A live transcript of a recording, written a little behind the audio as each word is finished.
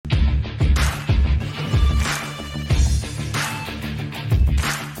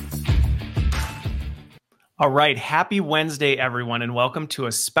All right. Happy Wednesday, everyone, and welcome to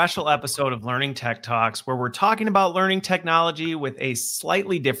a special episode of Learning Tech Talks, where we're talking about learning technology with a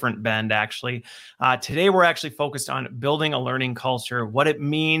slightly different bend, actually. Today, we're actually focused on building a learning culture, what it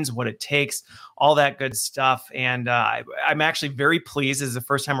means, what it takes, all that good stuff. And I'm actually very pleased. This is the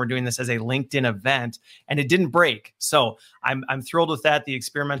first time we're doing this as a LinkedIn event, and it didn't break. So I'm thrilled with that. The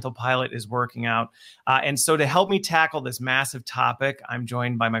experimental pilot is working out. And so to help me tackle this massive topic, I'm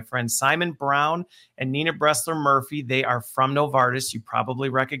joined by my friends Simon Brown and Nina Bressler Murphy. They are from Novartis. You probably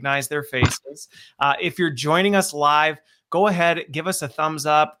recognize their faces. If you're joining us live, go ahead, give us a thumbs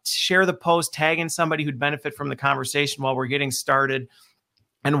up, share the post, tag in somebody who'd benefit from the conversation while we're getting started.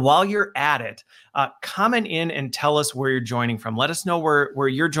 And while you're at it, comment in and tell us where you're joining from. Let us know where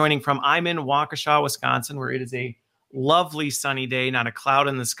you're joining from. I'm in Waukesha, Wisconsin, where it is a lovely sunny day, not a cloud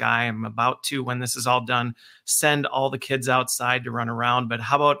in the sky. I'm about to, when this is all done, send all the kids outside to run around. But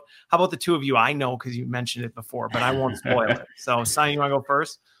how about the two of you? I know because you mentioned it before, but I won't spoil it. So, Simon, you want to go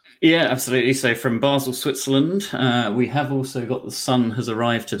first? Yeah, absolutely. So from Basel, Switzerland, we have also got the sun has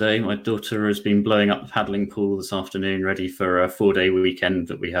arrived today. My daughter has been blowing up the paddling pool this afternoon, ready for a 4-day weekend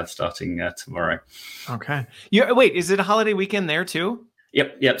that we have starting tomorrow. Okay. Wait, is it a holiday weekend there too?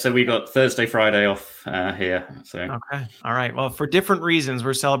 Yep. So we got Thursday, Friday off here. So okay, all right. Well, for different reasons,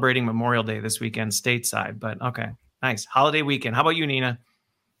 we're celebrating Memorial Day this weekend stateside. But okay, nice holiday weekend. How about you, Nina?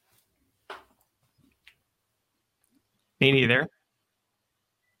 Nina, you there?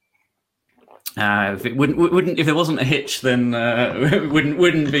 If it wouldn't if there wasn't a hitch, then it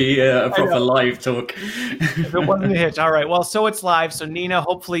wouldn't be a proper live talk. If it wasn't a hitch, all right. Well, so it's live. So Nina,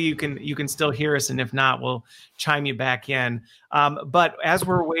 hopefully you can still hear us, and if not, we'll chime you back in. But as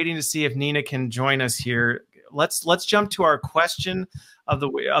we're waiting to see if Nina can join us here, let's jump to our question of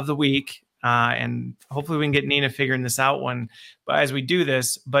the week, and hopefully we can get Nina figuring this out but as we do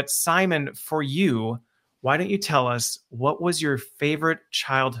this. But Simon, for you, why don't you tell us what was your favorite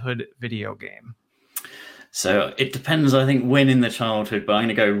childhood video game? So it depends, I think, when in the childhood, but I'm going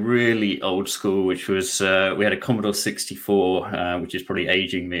to go really old school, which was we had a Commodore 64, which is probably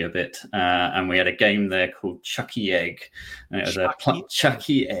aging me a bit. And we had a game there called Chuckie Egg. And it was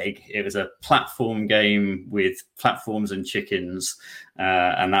Chuckie Egg. It was a platform game with platforms and chickens.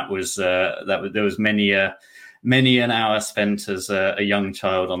 And that was there was many an hour spent as a young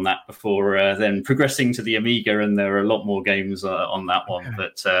child on that before then progressing to the Amiga, and there are a lot more games on that one. Okay.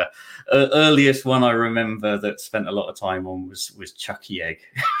 But earliest one I remember that spent a lot of time on was Chuckie Egg.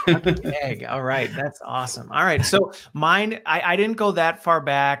 Chuckie Egg. All right, that's awesome. All right, so mine, I didn't go that far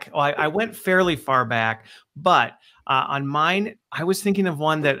back. Well, I went fairly far back, but on mine, I was thinking of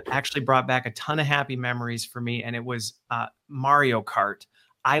one that actually brought back a ton of happy memories for me, and it was Mario Kart.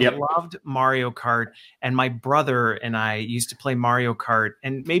 I loved Mario Kart, and my brother and I used to play Mario Kart,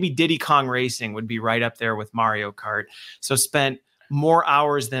 and maybe Diddy Kong Racing would be right up there with Mario Kart. So spent more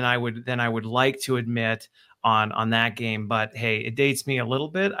hours than I would like to admit on that game. But hey, it dates me a little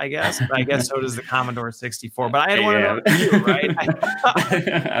bit, I guess. But I guess so does the Commodore 64. But I had one of those too, right?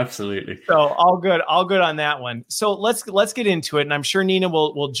 Absolutely. So all good on that one. So let's get into it, and I'm sure Nina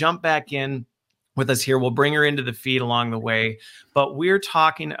will jump back in with us here. We'll bring her into the feed along the way, but we're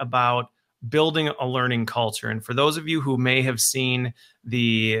talking about building a learning culture. And for those of you who may have seen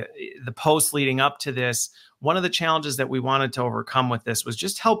the post leading up to this, one of the challenges that we wanted to overcome with this was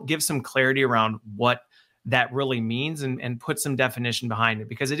just help give some clarity around what that really means and put some definition behind it,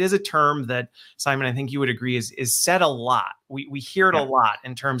 because it is a term that, Simon, I think you would agree is said a lot. We hear it a lot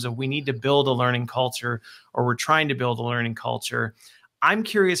in terms of we need to build a learning culture, or we're trying to build a learning culture. I'm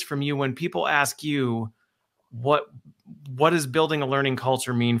curious from you, when people ask you, what does building a learning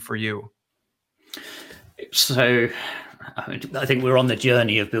culture mean for you? So I think we're on the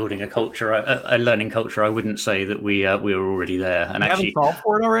journey of building a culture, a learning culture. I wouldn't say that we are already there. And you haven't solved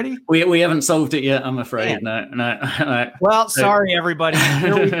for it already? We haven't solved it yet, I'm afraid. No. Well, sorry, everybody.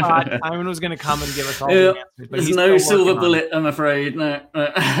 Here we thought Simon was going to come and give us all the answers. But there's no silver bullet, I'm afraid. No.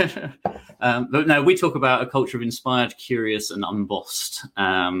 But no, we talk about a culture of inspired, curious, and unbossed.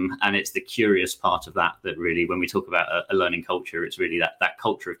 And it's the curious part of that really, when we talk about a learning culture, it's really that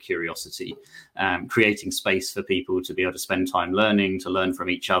culture of curiosity, creating space for people to be able to spend time learning, to learn from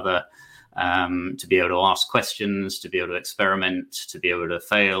each other, to be able to ask questions, to be able to experiment, to be able to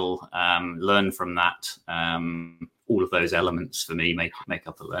fail, learn from that. All of those elements for me make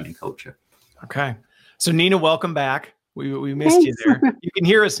up a learning culture. Okay. So Nina, welcome back. We missed you there. You can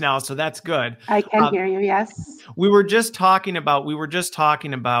hear us now, so that's good. I can hear you. Yes. We were just talking about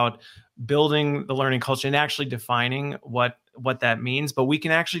building the learning culture and actually defining what that means. But we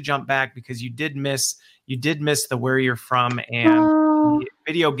can actually jump back, because you did miss the where you're from and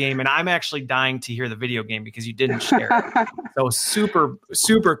video game, and I'm actually dying to hear the video game because you didn't share it. So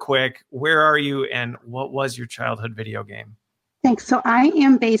super quick, where are you and what was your childhood video game? Thanks. So I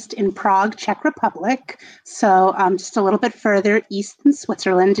am based in Prague, Czech Republic. So just a little bit further east than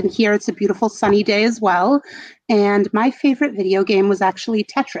Switzerland. And here it's a beautiful sunny day as well. And my favorite video game was actually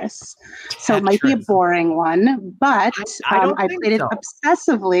Tetris. So it might be a boring one, but I played it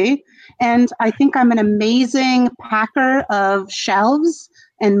obsessively. And I think I'm an amazing packer of shelves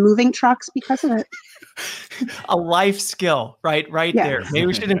and moving trucks because of it. A life skill, right Yes. there. Maybe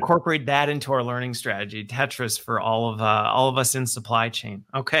we should incorporate that into our learning strategy. Tetris for all of us in supply chain.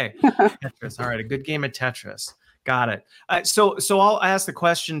 Okay, Tetris. All right, a good game of Tetris. Got it. So I'll ask the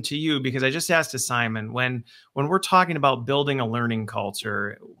question to you because I just asked to Simon. When we're talking about building a learning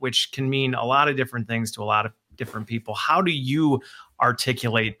culture, which can mean a lot of different things to a lot of different people, how do you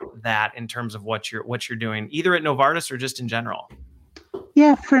articulate that in terms of what you're doing, either at Novartis or just in general?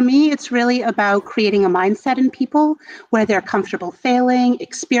 Yeah, for me, it's really about creating a mindset in people where they're comfortable failing,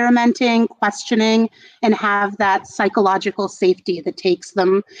 experimenting, questioning, and have that psychological safety that takes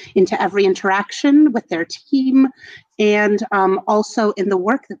them into every interaction with their team and also in the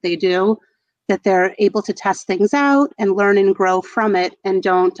work that they do, that they're able to test things out and learn and grow from it and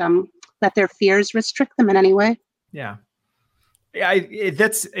don't let their fears restrict them in any way. Yeah.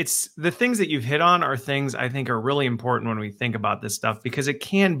 It's the things that you've hit on are things I think are really important when we think about this stuff, because it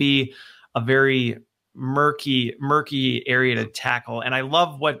can be a very murky area to tackle. And I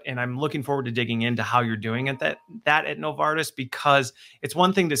love and I'm looking forward to digging into how you're doing at that at Novartis, because it's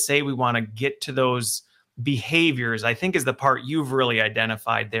one thing to say we want to get to those behaviors. I think is the part you've really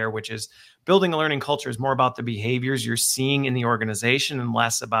identified there, which is building a learning culture is more about the behaviors you're seeing in the organization and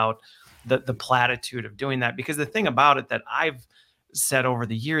less about the platitude of doing that. Because the thing about it that I've said over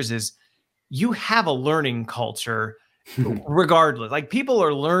the years is you have a learning culture regardless. Like, people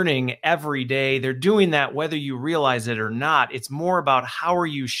are learning every day. They're doing that whether you realize it or not. It's more about how are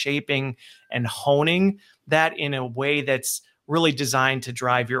you shaping and honing that in a way that's really designed to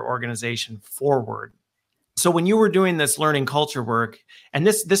drive your organization forward. So when you were doing this learning culture work, and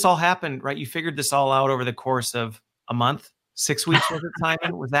this all happened, right? You figured this all out over the course of a month? 6 weeks, was it,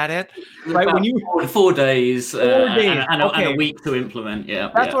 Simon? Was that it? Right. When you 4 days, and a week to implement. Yeah.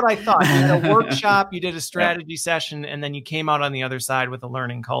 That's what I thought. You had a workshop, you did a strategy session, and then you came out on the other side with a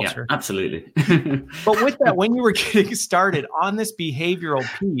learning culture. Yeah, absolutely. But with that, when you were getting started on this behavioral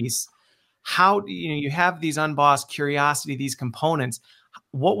piece, how, you have these unbossed curiosity, these components.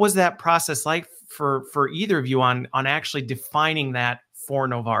 What was that process like for either of you on actually defining that for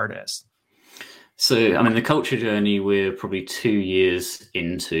Novartis? So, I mean, the culture journey, we're probably 2 years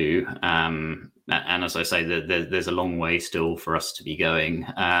into, and as I say, there's a long way still for us to be going.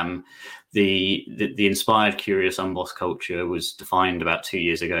 The inspired, curious, unbossed culture was defined about 2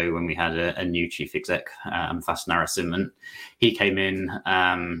 years ago when we had a new chief exec, Fas Narasimhan. He came in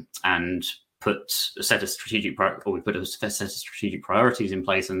and put a set of strategic priorities in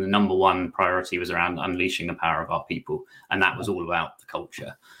place, and the number one priority was around unleashing the power of our people, and that was all about the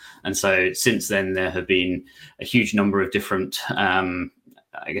culture. And so since then, there have been a huge number of different,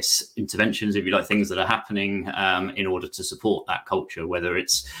 interventions, if you like, things that are happening in order to support that culture, whether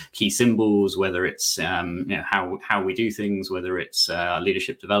it's key symbols, whether it's how we do things, whether it's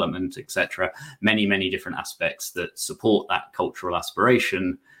leadership development, etc. Many different aspects that support that cultural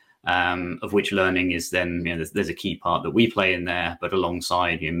aspiration, of which learning is then, there's a key part that we play in there, but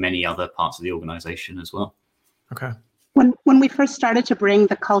alongside many other parts of the organization as well. Okay. When we first started to bring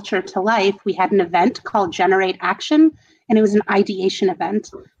the culture to life, we had an event called Generate Action, and it was an ideation event.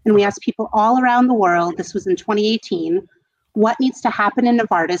 And we asked people all around the world, this was in 2018, what needs to happen in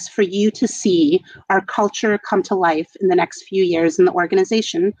Novartis for you to see our culture come to life in the next few years in the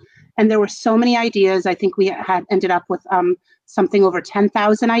organization? And there were so many ideas. I think we had ended up with something over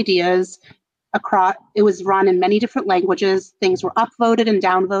 10,000 ideas across. It was run in many different languages. Things were upvoted and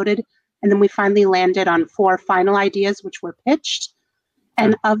downvoted. And then we finally landed on 4 final ideas, which were pitched.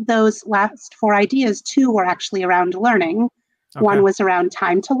 And of those last 4 ideas, 2 were actually around learning. Okay. 1 was around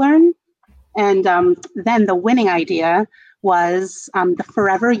time to learn. And then the winning idea was the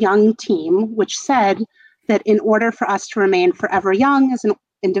Forever Young team, which said that in order for us to remain forever young as an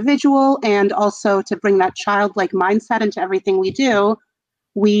individual and also to bring that childlike mindset into everything we do,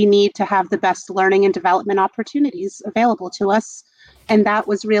 we need to have the best learning and development opportunities available to us. And that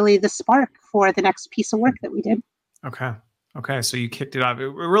was really the spark for the next piece of work that we did. Okay. So you kicked it off. It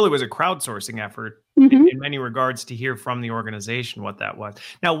really was a crowdsourcing effort in many regards to hear from the organization what that was.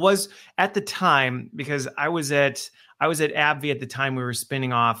 Now, was at the time, because I was at AbbVie at the time, we were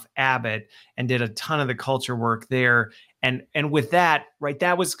spinning off Abbott and did a ton of the culture work there. And with that, right,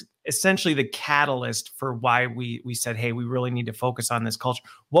 that was essentially the catalyst for why we said, hey, we really need to focus on this culture.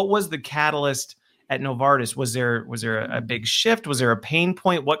 What was the catalyst at Novartis? Was there a big shift? Was there a pain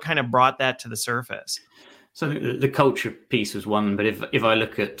point? What kind of brought that to the surface? So the culture piece was one, but if I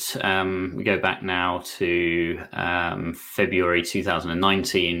look at, we go back now to February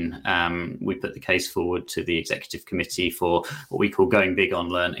 2019, we put the case forward to the executive committee for what we call going big on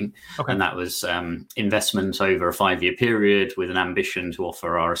learning. Okay. And that was investment over a 5-year period with an ambition to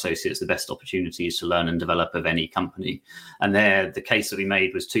offer our associates the best opportunities to learn and develop of any company. And there, the case that we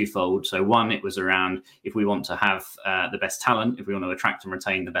made was twofold. So one, it was around if we want to have the best talent, if we want to attract and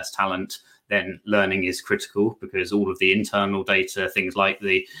retain the best talent, then learning is critical, because all of the internal data, things like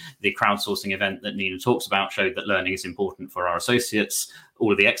the crowdsourcing event that Nina talks about, showed that learning is important for our associates.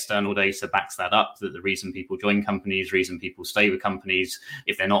 All of the external data backs that up, that the reason people join companies, reason people stay with companies,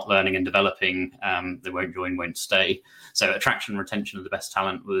 if they're not learning and developing, they won't join, won't stay. So attraction and retention of the best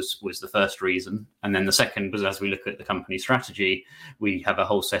talent was the first reason. And then the second was, as we look at the company strategy, we have a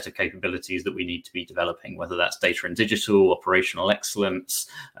whole set of capabilities that we need to be developing, whether that's data and digital, operational excellence,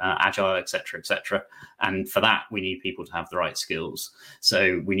 agile, et cetera, and for that we need people to have the right skills.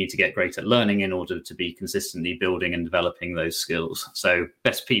 So we need to get great at learning in order to be consistently building and developing those skills. So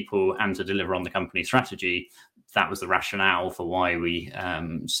best people and to deliver on the company strategy. That was the rationale for why we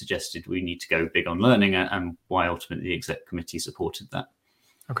suggested we need to go big on learning, and why ultimately the exec committee supported that.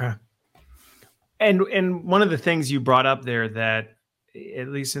 Okay. And one of the things you brought up there that, at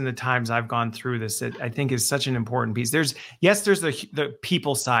least in the times I've gone through this, I think is such an important piece. There's the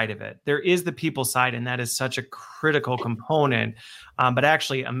people side of it. There is the people side, and that is such a critical component. But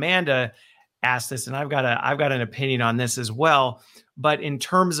actually, Amanda asked this, and I've got an opinion on this as well. But in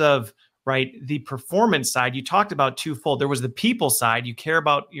terms of, right, the performance side, you talked about twofold. There was the people side. You care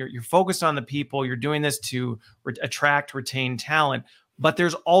about, you're focused on the people. You're doing this to attract, retain talent. But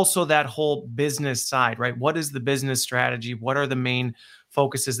there's also that whole business side, right? What is the business strategy? What are the main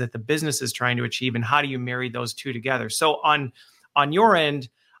focuses that the business is trying to achieve? And how do you marry those two together? So on your end,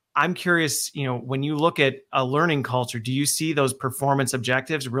 I'm curious, when you look at a learning culture, do you see those performance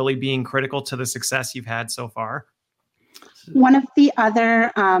objectives really being critical to the success you've had so far? One of the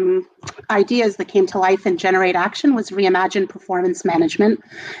other ideas that came to life in Generate Action was reimagine performance management.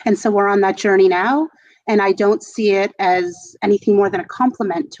 And so we're on that journey now. And I don't see it as anything more than a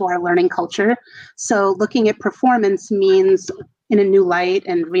complement to our learning culture. So looking at performance means in a new light,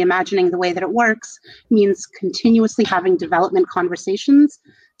 and reimagining the way that it works means continuously having development conversations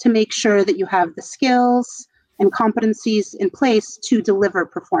to make sure that you have the skills and competencies in place to deliver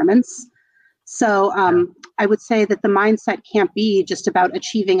performance. So I would say that the mindset can't be just about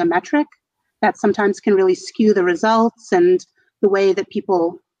achieving a metric. That sometimes can really skew the results and the way that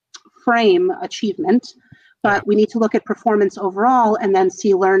people frame achievement. But we need to look at performance overall and then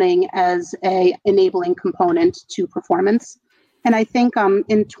see learning as an enabling component to performance. And I think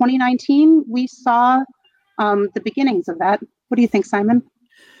in 2019, we saw the beginnings of that. What do you think, Simon?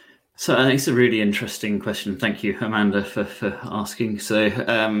 So I think it's a really interesting question. Thank you, Amanda, for asking.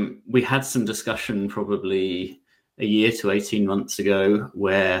 So we had some discussion probably a year to 18 months ago,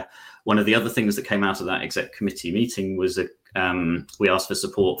 where one of the other things that came out of that exec committee meeting was we asked for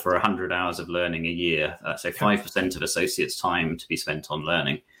support for 100 hours of learning a year. So 5% of associates' time to be spent on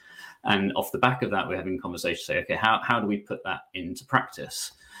learning. And off the back of that, we're having conversations, say, okay, how do we put that into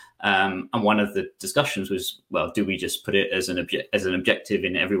practice? And one of the discussions was, well, do we just put it as an objective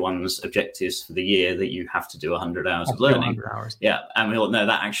in everyone's objectives for the year that you have to do 100 hours of learning? 100 hours. Yeah, and we thought, no,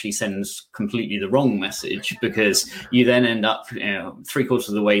 that actually sends completely the wrong message, because you then end up, 3/4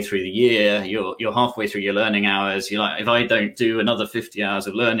 of the way through the year, you're halfway through your learning hours. You're like, if I don't do another 50 hours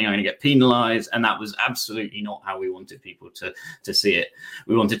of learning, I'm going to get penalized. And that was absolutely not how we wanted people to see it.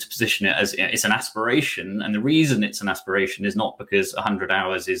 We wanted to position it as it's an aspiration, and the reason it's an aspiration is not because 100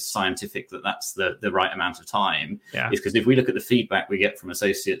 hours is scientific that's the right amount of time. Is because if we look at the feedback we get from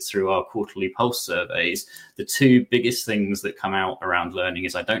associates through our quarterly pulse surveys, the two biggest things that come out around learning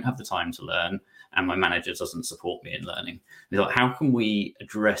is I don't have the time to learn, and my manager doesn't support me in learning. We thought, how can we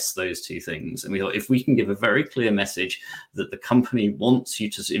address those two things? And we thought, if we can give a very clear message that the company wants you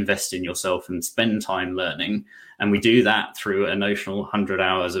to invest in yourself and spend time learning, and we do that through a notional 100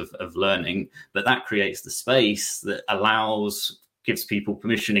 hours of learning, but that creates the space that gives people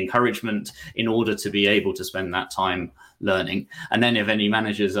permission, encouragement in order to be able to spend that time learning. And then if any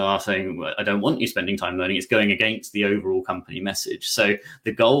managers are saying, well, I don't want you spending time learning, it's going against the overall company message. So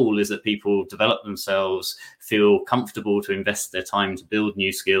the goal is that people develop themselves, feel comfortable to invest their time to build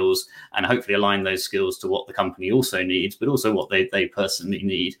new skills, and hopefully align those skills to what the company also needs, but also what they personally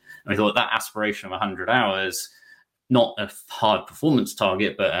need. And we thought that aspiration of 100 hours not a hard performance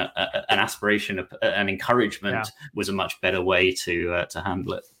target, but an aspiration, an encouragement was a much better way to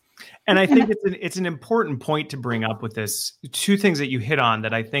handle it. And I think it's an important point to bring up with this. Two things that you hit on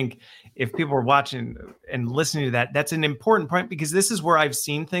that I think if people are watching and listening to that, that's an important point, because this is where I've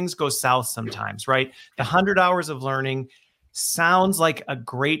seen things go south sometimes, right? The 100 hours of learning sounds like a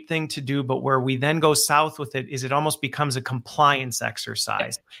great thing to do, but where we then go south with it is it almost becomes a compliance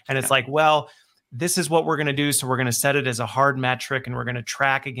exercise. And it's like, well, this is what we're going to do. So we're going to set it as a hard metric and we're going to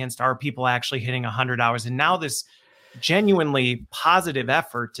track against our people actually hitting 100 hours. And now this genuinely positive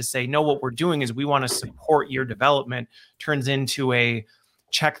effort to say, no, what we're doing is we want to support your development turns into a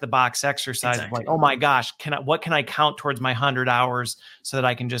check the box exercise. Exactly. Like, oh my gosh, what can I count towards my 100 hours so that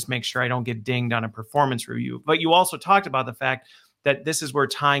I can just make sure I don't get dinged on a performance review. But you also talked about the fact that this is where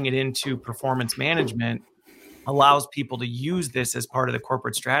tying it into performance management allows people to use this as part of the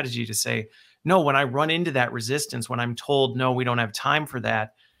corporate strategy to say, no, when I run into that resistance, when I'm told, no, we don't have time for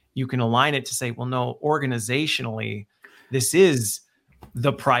that, you can align it to say, well, no, organizationally, this is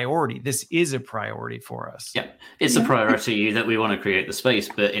the priority. This is a priority for us. Yeah, it's a priority that we want to create the space,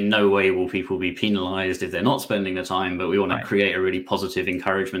 but in no way will people be penalized if they're not spending the time. But we want to create a really positive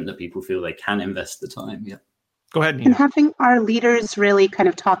encouragement that people feel they can invest the time. Yeah. Go ahead, Nina. And having our leaders really kind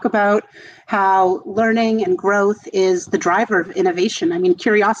of talk about how learning and growth is the driver of innovation. I mean,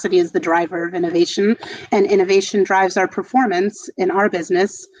 curiosity is the driver of innovation, and innovation drives our performance in our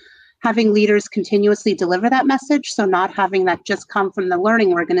business. Having leaders continuously deliver that message, so not having that just come from the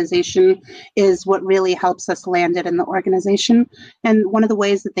learning organization, is what really helps us land it in the organization. And one of the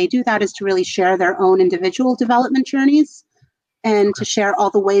ways that they do that is to really share their own individual development journeys, and to share all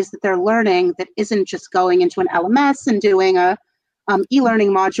the ways that they're learning that isn't just going into an LMS and doing a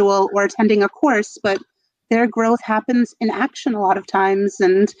e-learning module or attending a course, but their growth happens in action a lot of times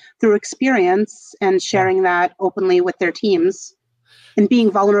and through experience, and sharing that openly with their teams and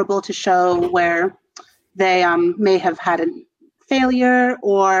being vulnerable to show where they may have had a failure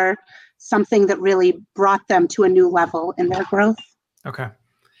or something that really brought them to a new level in their growth. Okay.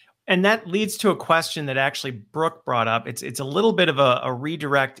 And that leads to a question that actually Brooke brought up. It's a little bit of a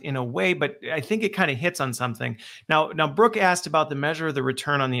redirect in a way, but I think it kind of hits on something. Now Brooke asked about the measure of the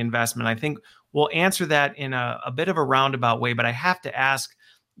return on the investment. I think we'll answer that in a bit of a roundabout way, but I have to ask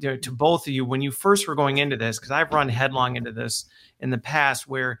to both of you, when you first were going into this, because I've run headlong into this in the past,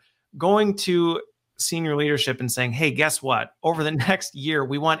 where going to senior leadership and saying, hey, guess what? Over the next year,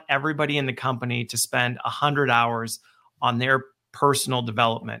 we want everybody in the company to spend 100 hours on their personal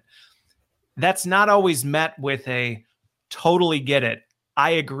development. That's not always met with a totally get it.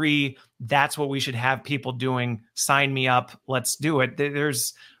 I agree. That's what we should have people doing. Sign me up. Let's do it.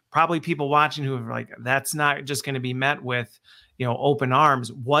 There's probably people watching who are like, that's not just going to be met with, open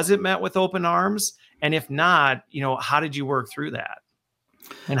arms. Was it met with open arms? And if not, how did you work through that?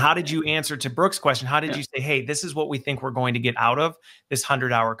 And how did you answer to Brooke's question? How did you say, hey, this is what we think we're going to get out of this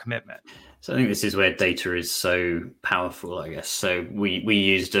 100-hour commitment? So I think this is where data is so powerful, I guess. So we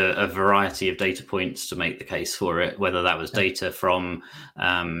used a variety of data points to make the case for it, whether that was data from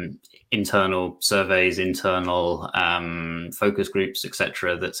internal surveys, internal focus groups,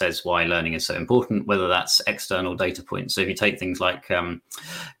 etc., that says why learning is so important, whether that's external data points. So if you take things like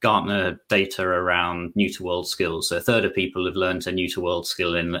Gartner data around new to world skills, so a third of people have learned a new to world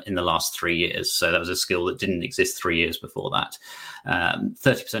skill in the last 3 years. So that was a skill that didn't exist 3 years before that.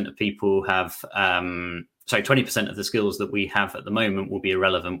 30% of people have 20% of the skills that we have at the moment will be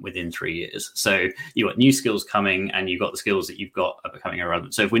irrelevant within 3 years. So you've got new skills coming, and you've got the skills that you've got are becoming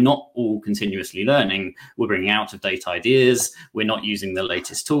irrelevant. So if we're not all continuously learning, we're bringing out of date ideas, we're not using the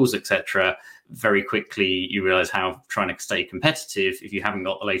latest tools, etc. Very quickly, you realize how trying to stay competitive, if you haven't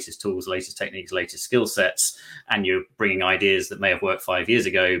got the latest tools, latest techniques, latest skill sets, and you're bringing ideas that may have worked 5 years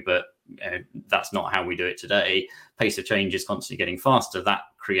ago, but that's not how we do it today. Pace of change is constantly getting faster. That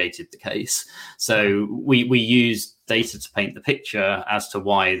created the case. So we used data to paint the picture as to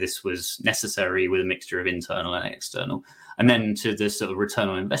why this was necessary, with a mixture of internal and external. And then to the sort of return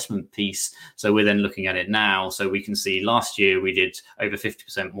on investment piece. So we're then looking at it now. So we can see last year we did over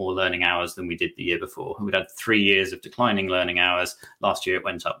 50% more learning hours than we did the year before. We'd had 3 years of declining learning hours. Last year it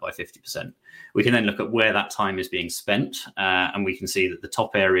went up by 50%. We can then look at where that time is being spent, and we can see that the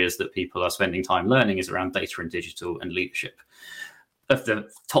top areas that people are spending time learning is around data and digital and leadership. Of the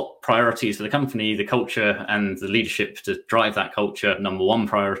top priorities for the company, the culture and the leadership to drive that culture, number one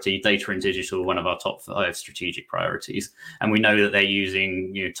priority, data and digital, one of our top 5 strategic priorities. And we know that they're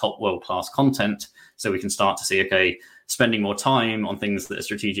using top world-class content. So we can start to see, okay, spending more time on things that are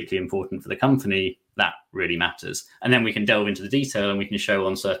strategically important for the company that really matters. And then we can delve into the detail and we can show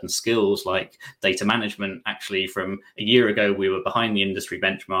on certain skills like data management. Actually, from a year ago, we were behind the industry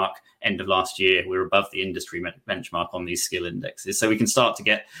benchmark. End of last year, we were above the industry benchmark on these skill indexes. So we can start to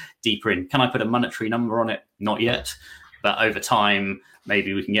get deeper in. Can I put a monetary number on it? Not yet. But over time,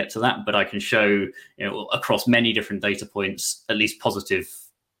 maybe we can get to that. But I can show, across many different data points, at least positive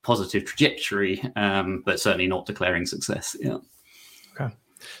trajectory, but certainly not declaring success. Yeah. Okay.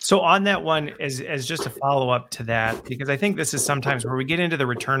 So on that one, as just a follow-up to that, because I think this is sometimes where we get into the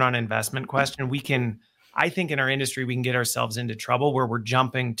return on investment question, I think in our industry, we can get ourselves into trouble where we're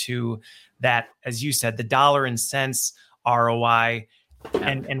jumping to that, as you said, the dollar and cents ROI,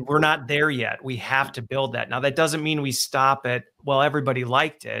 and we're not there yet. We have to build that. Now, that doesn't mean we stop at, well, everybody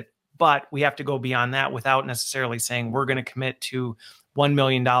liked it, but we have to go beyond that without necessarily saying we're going to commit to $1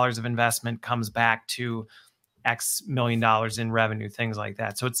 million of investment comes back to X million dollars in revenue, things like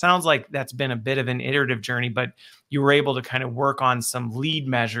that. So it sounds like that's been a bit of an iterative journey, but you were able to kind of work on some lead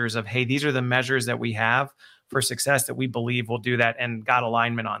measures of, hey, these are the measures that we have for success that we believe will do that, and got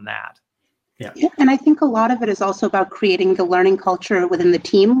alignment on that. Yeah. And I think a lot of it is also about creating the learning culture within the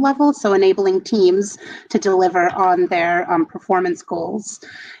team level. So enabling teams to deliver on their performance goals.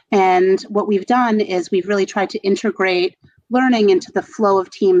 And what we've done is we've really tried to integrate learning into the flow of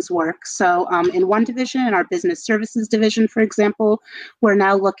teams' work. So in one division, in our business services division, for example, we're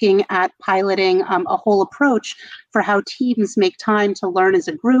now looking at piloting a whole approach for how teams make time to learn as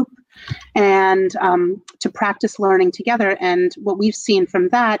a group and to practice learning together. And what we've seen from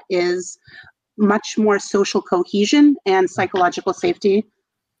that is much more social cohesion and psychological safety.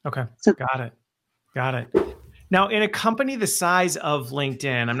 Okay, so got it. Now, in a company the size of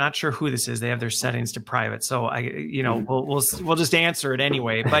LinkedIn, I'm not sure who this is. They have their settings to private, so we'll just answer it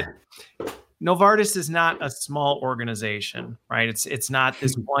anyway. But Novartis is not a small organization, right? It's not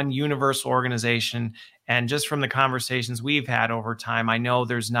this one universal organization. And just from the conversations we've had over time, I know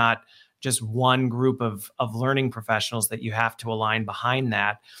there's not just one group of learning professionals that you have to align behind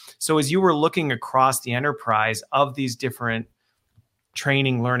that. So as you were looking across the enterprise of these different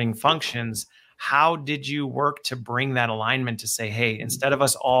training, learning functions, how did you work to bring that alignment to say, hey, instead of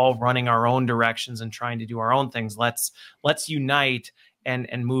us all running our own directions and trying to do our own things, let's unite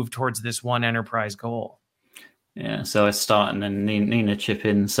and move towards this one enterprise goal? Yeah, so I start and then Nina chip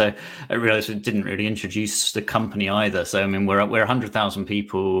in. So I realized we didn't really introduce the company either. So I mean, we're 100,000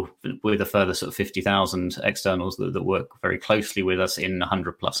 people with a further sort of 50,000 externals that work very closely with us in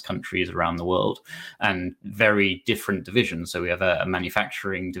 100 plus countries around the world, and very different divisions. So we have a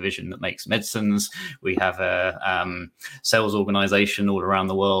manufacturing division that makes medicines. We have a sales organization all around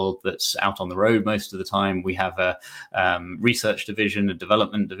the world that's out on the road most of the time. We have a research division, a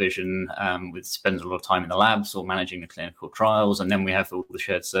development division, which spends a lot of time in the labs or managing the clinical trials, and then we have all the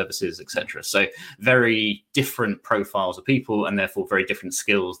shared services, etc. So very different profiles of people, and therefore very different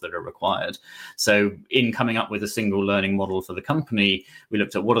skills that are required. So in coming up with a single learning model for the company, we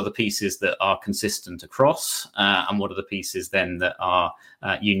looked at what are the pieces that are consistent across, and what are the pieces then that are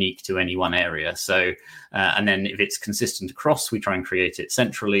unique to any one area. So and then if it's consistent across, we try and create it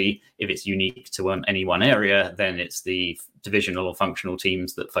centrally. If it's unique to any one area, then it's the divisional or functional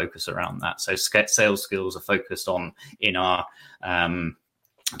teams that focus around that. So sales skills are focused on in our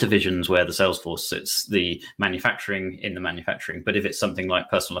divisions where the sales force sits, the manufacturing in the manufacturing. But if it's something like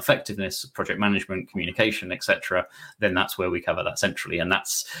personal effectiveness, project management, communication, etc., then that's where we cover that centrally. And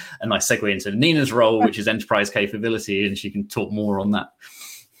that's a nice segue into Nina's role, which is enterprise capability, and she can talk more on that.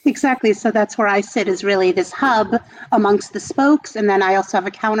 Exactly. So that's where I sit, is really this hub amongst the spokes. And then I also have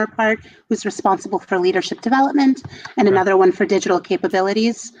a counterpart who's responsible for leadership development and another one for digital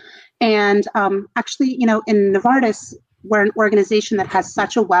capabilities. And actually, in Novartis, we're an organization that has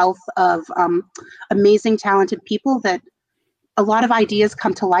such a wealth of amazing, talented people that a lot of ideas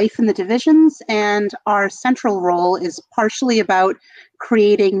come to life in the divisions. And our central role is partially about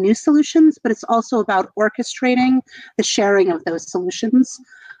creating new solutions, but it's also about orchestrating the sharing of those solutions.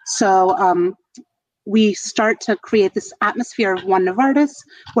 So we start to create this atmosphere of One Novartis,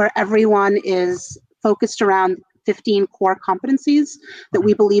 where everyone is focused around 15 core competencies that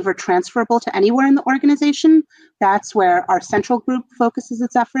we believe are transferable to anywhere in the organization. That's where our central group focuses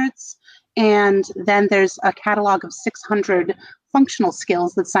its efforts. And then there's a catalog of 600 functional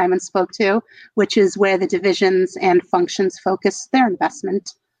skills that Simon spoke to, which is where the divisions and functions focus their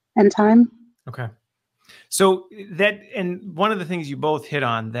investment and time. Okay. So that, and one of the things you both hit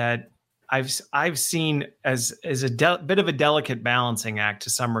on that I've seen as a bit of a delicate balancing act to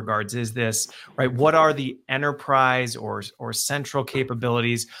some regards is this, right? What are the enterprise or central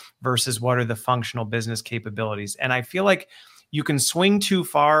capabilities versus what are the functional business capabilities? And I feel like you can swing too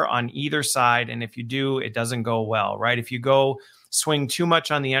far on either side. And if you do, it doesn't go well, right? If you go swing too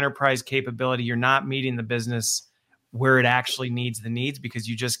much on the enterprise capability, you're not meeting the business where it actually needs the needs, because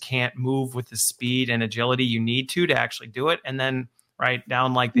you just can't move with the speed and agility you need to actually do it. And then right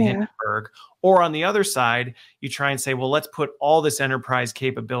down like the Hindenburg. Or on the other side, you try and say, well, let's put all this enterprise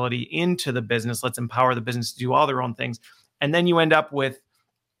capability into the business. Let's empower the business to do all their own things. And then you end up with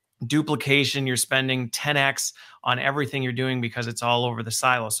duplication. You're spending 10x on everything you're doing because it's all over the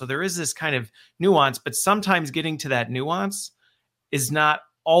silo. So there is this kind of nuance, but sometimes getting to that nuance is not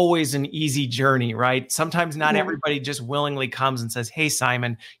always an easy journey, right? Sometimes not everybody just willingly comes and says, hey,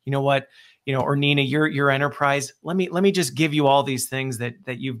 Simon, you know what? Or Nina, your enterprise, let me just give you all these things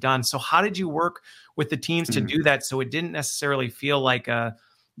that you've done. So how did you work with the teams to do that so it didn't necessarily feel like a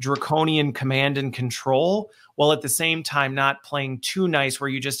draconian command and control, while at the same time not playing too nice where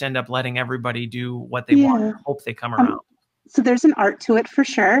you just end up letting everybody do what they want and hope they come around? So there's an art to it for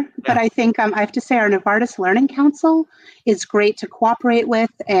sure. But I think I have to say our Novartis Learning Council is great to cooperate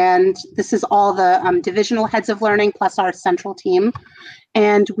with. And this is all the divisional heads of learning plus our central team.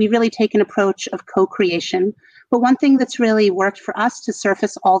 And we really take an approach of co-creation. But one thing that's really worked for us to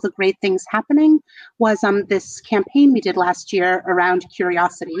surface all the great things happening was this campaign we did last year around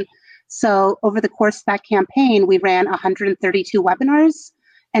curiosity. So over the course of that campaign, we ran 132 webinars.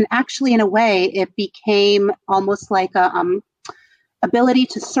 And actually, in a way, it became almost like a ability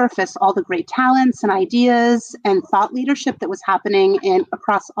to surface all the great talents and ideas and thought leadership that was happening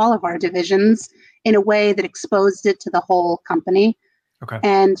across all of our divisions in a way that exposed it to the whole company. Okay.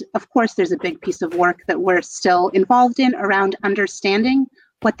 And of course, there's a big piece of work that we're still involved in around understanding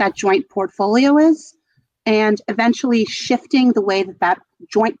what that joint portfolio is and eventually shifting the way that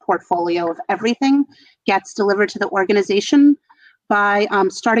joint portfolio of everything gets delivered to the organization by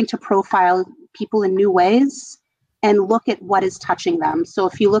starting to profile people in new ways and look at what is touching them. So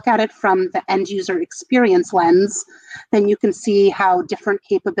if you look at it from the end user experience lens, then you can see how different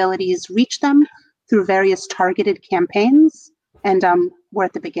capabilities reach them through various targeted campaigns. And we're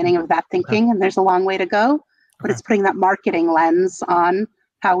at the beginning of that thinking, and there's a long way to go, but it's putting that marketing lens on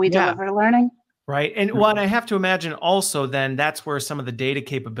how we deliver learning. Right. And well, and I have to imagine also then that's where some of the data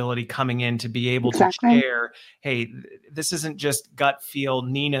capability coming in to be able to share, hey, this isn't just gut feel,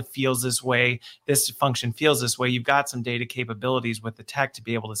 Nina feels this way, this function feels this way. You've got some data capabilities with the tech to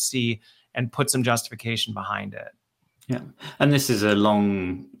be able to see and put some justification behind it. Yeah, and this is a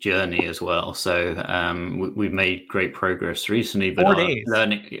long journey as well. So we've made great progress recently. But 4 days.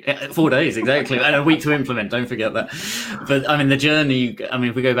 4 days, exactly. And a week to implement, don't forget that. But I mean, the journey,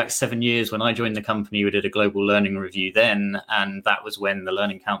 if we go back 7 years, when I joined the company, we did a global learning review then. And that was when the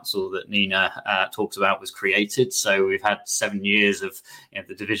Learning Council that Nina talked about was created. So we've had 7 years of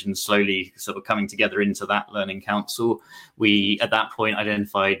the division slowly sort of coming together into that Learning Council. We, at that point,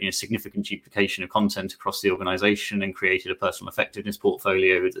 identified significant duplication of content across the organization and created a personal effectiveness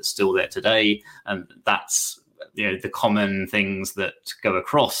portfolio that's still there today. And that's the common things that go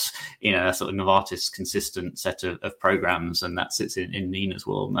across a sort of Novartis consistent set of programs, and that sits in Nina's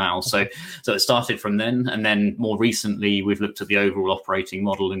world now. So it started from then, and then more recently we've looked at the overall operating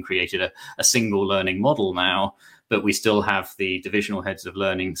model and created a single learning model now. But we still have the divisional heads of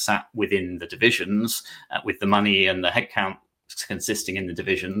learning sat within the divisions with the money and the headcount consisting in the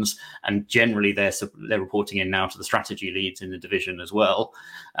divisions, and generally they're reporting in now to the strategy leads in the division as well,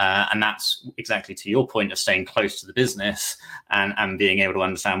 and that's exactly to your point of staying close to the business and being able to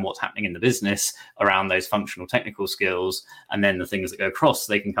understand what's happening in the business around those functional technical skills, and then the things that go across,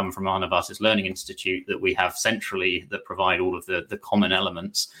 they can come from our Novartis Learning Institute that we have centrally that provide all of the common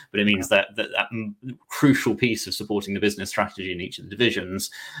elements. But it means that crucial piece of supporting the business strategy in each of the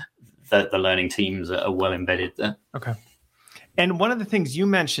divisions, that the learning teams are well embedded there. Okay. And one of the things you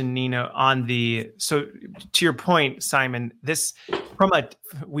mentioned, Nina, so to your point, Simon,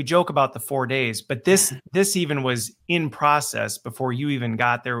 we joke about the 4 days, but this even was in process before you even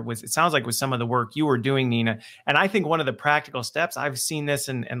got there. It sounds like with some of the work you were doing, Nina. And I think one of the practical steps, I've seen this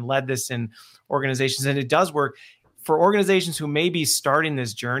and led this in organizations, and it does work for organizations who may be starting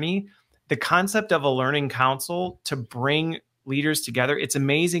this journey. The concept of a learning council to bring leaders together, it's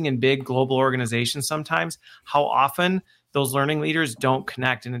amazing in big global organizations sometimes how often those learning leaders don't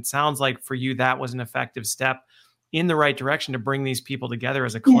connect. And it sounds like for you, that was an effective step in the right direction to bring these people together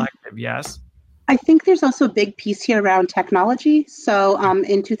as a collective. Yes. I think there's also a big piece here around technology. So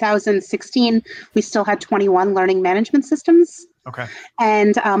in 2016, we still had 21 learning management systems. Okay.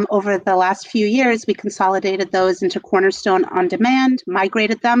 And over the last few years, we consolidated those into Cornerstone On Demand,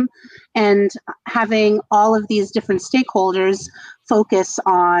 migrated them, and having all of these different stakeholders focus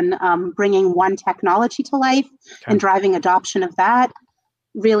on bringing one technology to life and driving adoption of that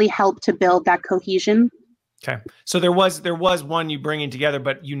really helped to build that cohesion. Okay. So there was one you bringing together,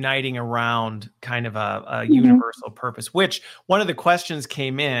 but uniting around kind of a universal purpose, which one of the questions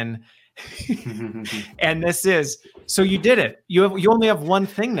came in and this is, so you did it. You only have one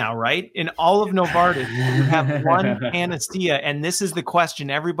thing now, right? In all of Novartis, you have one panacea. And this is the question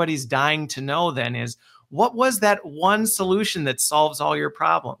everybody's dying to know then is, what was that one solution that solves all your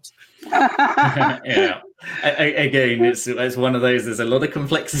problems? Yeah. Again, it's one of those. There's a lot of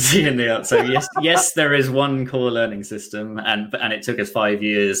complexity in there. So yes, there is one core learning system, and it took us 5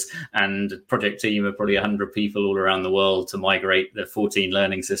 years and project team of probably 100 people all around the world to migrate the 14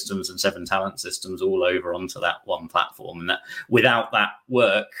 learning systems and 7 talent systems all over onto that one platform. And that without that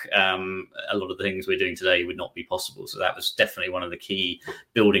work, a lot of the things we're doing today would not be possible. So that was definitely one of the key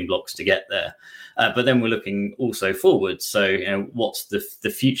building blocks to get there. But then we're looking also forward. So what's the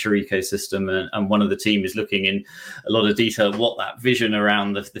future ecosystem? And one of the team is looking in a lot of detail what that vision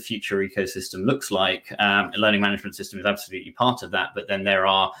around the future ecosystem looks like. A learning management system is absolutely part of that, but then there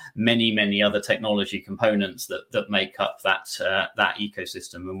are many other technology components that make up that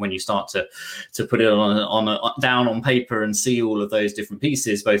ecosystem. And when you start to put it down on paper and see all of those different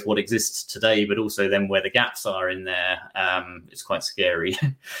pieces, both what exists today, but also then where the gaps are in there, it's quite scary.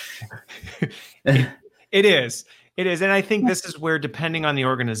 It is. It is. And I think this is where, depending on the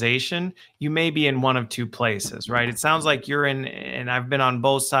organization, you may be in one of two places, right? It sounds like you're in, and I've been on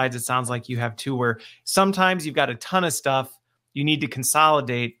both sides. It sounds like you have two, where sometimes you've got a ton of stuff you need to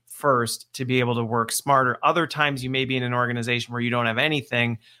consolidate first to be able to work smarter. Other times you may be in an organization where you don't have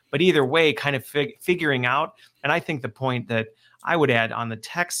anything, but either way, kind of figuring out. And I think the point that I would add on the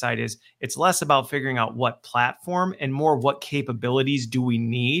tech side is it's less about figuring out what platform and more what capabilities do we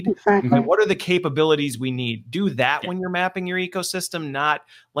need. Exactly. And what are the capabilities we need? Do that when you're mapping your ecosystem, not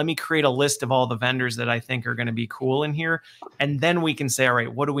let me create a list of all the vendors that I think are going to be cool in here. And then we can say, all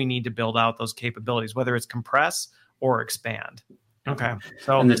right, what do we need to build out those capabilities, whether it's compress or expand? Okay.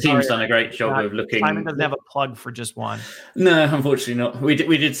 So, and the team's done a great job of looking. Simon doesn't have a plug for just one. No, unfortunately not.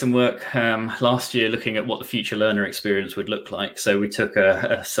 We did some work last year looking at what the future learner experience would look like. So we took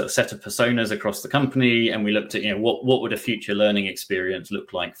a set of personas across the company, and we looked at what would a future learning experience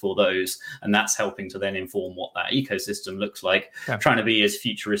look like for those, and that's helping to then inform what that ecosystem looks like. Yeah. Trying to be as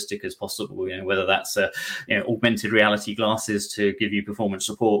futuristic as possible. Whether that's augmented reality glasses to give you performance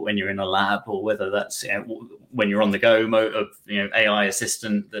support when you're in a lab, or whether that's when you're on the go mode of AI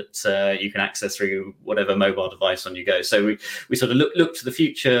assistant that you can access through whatever mobile device on you go. So we sort of looked to the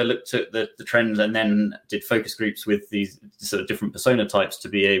future, looked at the trends, and then did focus groups with these sort of different persona types to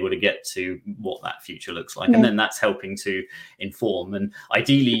be able to get to what that future looks like. Yeah. And then that's helping to inform. And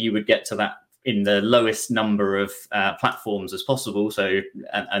ideally, you would get to that in the lowest number of platforms as possible. So,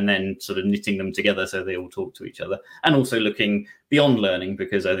 and then sort of knitting them together so they all talk to each other, and also looking beyond learning,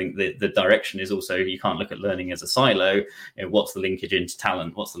 because I think the direction is also, you can't look at learning as a silo. What's the linkage into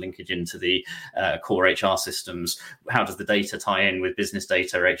talent? What's the linkage into the core HR systems? How does the data tie in with business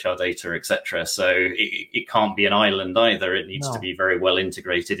data, HR data, etc.? So it can't be an island either. It needs to be very well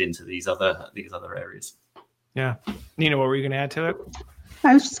integrated into these other areas. Yeah. Nina, what were you going to add to it?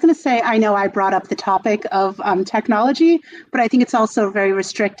 I was just going to say, I know I brought up the topic of technology, but I think it's also very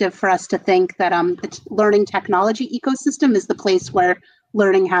restrictive for us to think that the learning technology ecosystem is the place where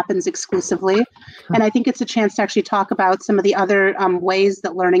learning happens exclusively. And I think it's a chance to actually talk about some of the other ways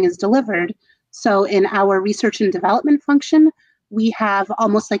that learning is delivered. So in our research and development function, we have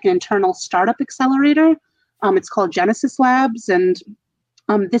almost like an internal startup accelerator. It's called Genesis Labs. And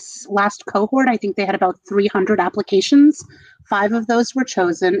this last cohort, I think they had about 300 applications. 5 of those were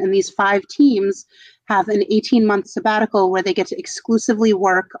chosen, and these 5 teams have an 18-month sabbatical where they get to exclusively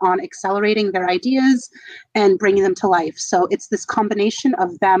work on accelerating their ideas and bringing them to life. So it's this combination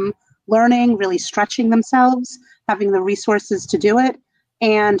of them learning, really stretching themselves, having the resources to do it,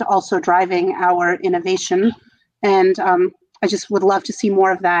 and also driving our innovation. And I just would love to see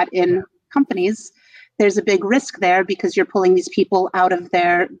more of that in companies. There's a big risk there because you're pulling these people out of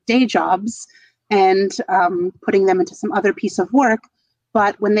their day jobs and putting them into some other piece of work.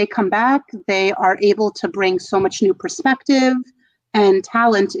 But when they come back, they are able to bring so much new perspective and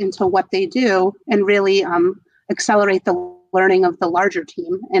talent into what they do and really accelerate the learning of the larger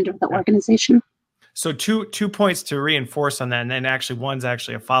team and of the organization. So two points to reinforce on that. And then actually one's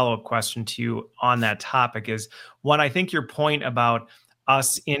actually a follow-up question to you on that topic is, one, I think your point about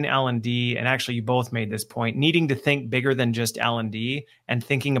us in L&D, and actually you both made this point, needing to think bigger than just L&D and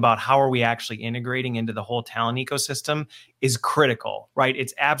thinking about how are we actually integrating into the whole talent ecosystem is critical, right?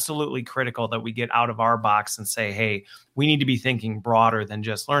 It's absolutely critical that we get out of our box and say, hey, we need to be thinking broader than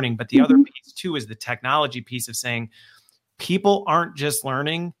just learning. But the other piece too is the technology piece of saying people aren't just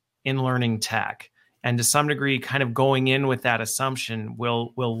learning in learning tech. And to some degree, kind of going in with that assumption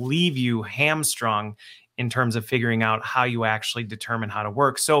will leave you hamstrung in terms of figuring out how you actually determine how to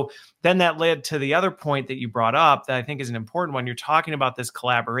work. So then that led to the other point that you brought up that I think is an important one. You're talking about this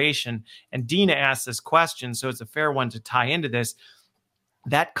collaboration, and Dina asked this question, so it's a fair one to tie into this.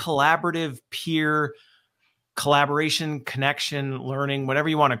 That collaborative peer collaboration, connection, learning, whatever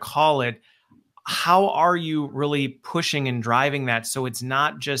you want to call it, how are you really pushing and driving that so it's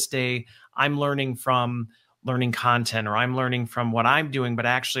not just I'm learning from learning content or I'm learning from what I'm doing, but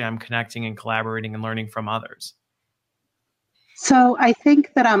actually I'm connecting and collaborating and learning from others? So I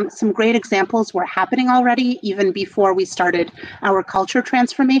think that some great examples were happening already even before we started our culture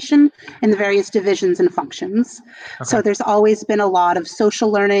transformation in the various divisions and functions. Okay. So there's always been a lot of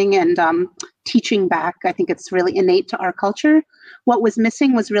social learning and teaching back. I think it's really innate to our culture. What was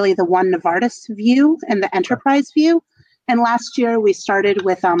missing was really the One Novartis view and the enterprise view. And last year we started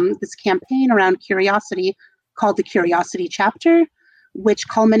with this campaign around curiosity called the Curiosity Chapter, which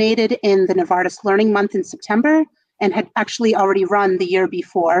culminated in the Novartis Learning Month in September and had actually already run the year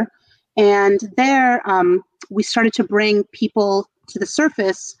before. And there we started to bring people to the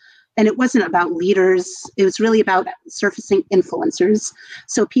surface, and it wasn't about leaders. It was really about surfacing influencers.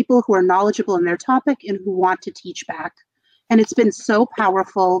 So people who are knowledgeable in their topic and who want to teach back. And it's been so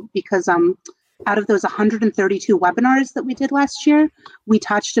powerful because out of those 132 webinars that we did last year, we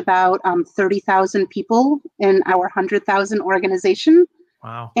touched about 30,000 people in our 100,000 organization.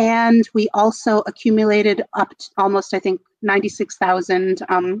 Wow. And we also accumulated up to almost, I think, 96,000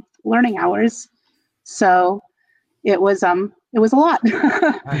 learning hours. So it was a lot.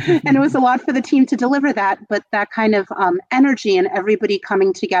 And it was a lot for the team to deliver that. But that kind of energy and everybody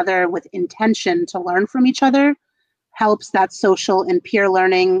coming together with intention to learn from each other helps that social and peer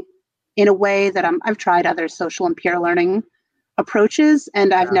learning in a way that I've tried other social and peer learning approaches,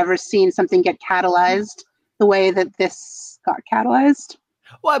 and I've never seen something get catalyzed the way that this got catalyzed.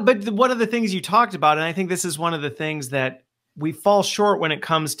 Well, but one of the things you talked about, and I think this is one of the things that we fall short when it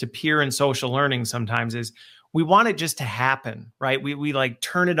comes to peer and social learning sometimes, is we want it just to happen, right? We like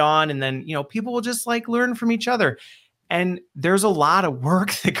turn it on and then, people will just like learn from each other. And there's a lot of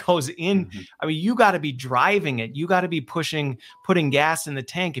work that goes in. I mean, you got to be driving it. You got to be putting gas in the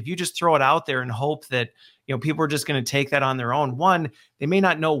tank. If you just throw it out there and hope that, people are just going to take that on their own, one, they may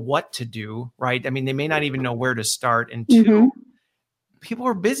not know what to do, right? I mean, they may not even know where to start. And two, people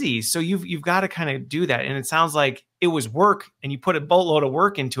are busy. So you've got to kind of do that. And it sounds like it was work and you put a boatload of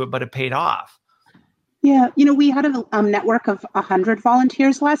work into it, but it paid off. Yeah, we had a network of 100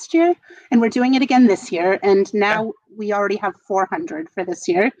 volunteers last year, and we're doing it again this year. And now we already have 400 for this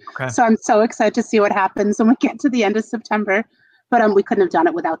year. Okay. So I'm so excited to see what happens when we get to the end of September. But we couldn't have done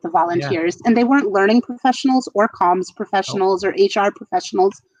it without the volunteers. Yeah. And they weren't learning professionals or comms professionals or HR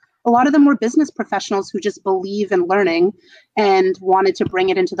professionals. A lot of them were business professionals who just believe in learning and wanted to bring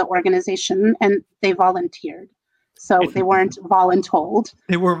it into the organization, and they volunteered. So they weren't voluntold.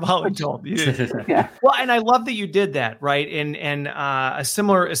 They were voluntold. Yeah. Well, and I love that you did that, right? And a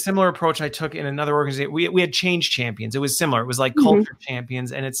similar approach I took in another organization. We had change champions. It was similar. It was like culture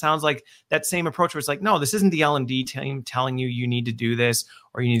champions, and it sounds like that same approach where it's like, no, this isn't the L&D team telling you need to do this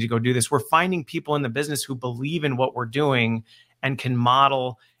or you need to go do this. We're finding people in the business who believe in what we're doing and can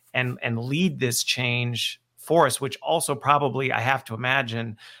model and lead this change for us, which also probably, I have to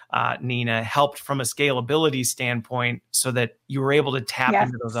imagine, Nina, helped from a scalability standpoint so that you were able to tap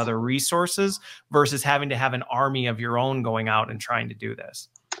into those other resources versus having to have an army of your own going out and trying to do this.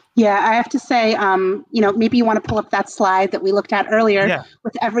 Yeah, I have to say, maybe you want to pull up that slide that we looked at earlier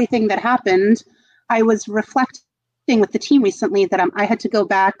with everything that happened. I was reflecting with the team recently that I had to go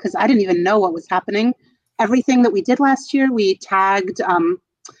back because I didn't even know what was happening. Everything that we did last year, we tagged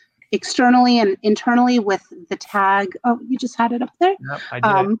externally and internally with the tag. Oh, you just had it up there? Yep,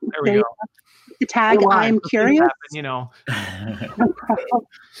 I did. There we go. The tag, I am curious.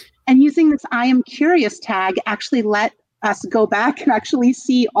 And using this I am curious tag actually let us go back and actually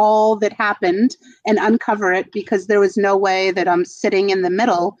see all that happened and uncover it, because there was no way that sitting in the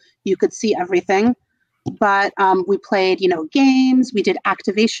middle, you could see everything. But we played, games. We did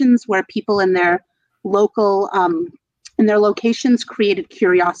activations where people in their local in their locations created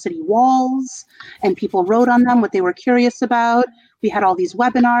curiosity walls, and people wrote on them what they were curious about. We had all these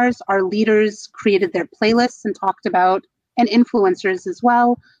webinars. Our leaders created their playlists and talked about and influencers as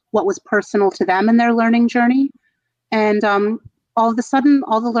well, what was personal to them in their learning journey. And all of a sudden,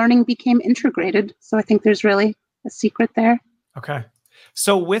 all the learning became integrated. So I think there's really a secret there. Okay.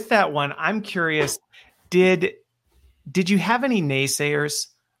 So with that one, I'm curious, did you have any naysayers,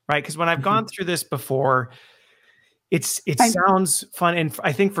 right? Because when I've gone through this before, it sounds fun. And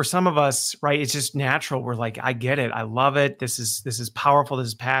I think for some of us, right, it's just natural. We're like, I get it. I love it. This is powerful. This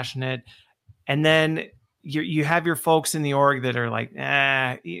is passionate. And then you have your folks in the org that are like,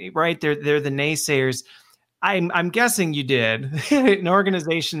 right. They're the naysayers. I'm guessing you did. An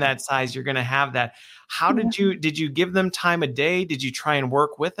organization that size, you're going to have that. How did you give them time of day? Did you try and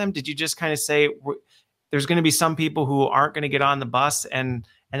work with them? Did you just kind of say, there's going to be some people who aren't going to get on the bus and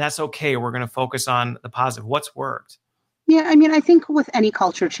that's okay. We're going to focus on the positive. What's worked? Yeah, I mean, I think with any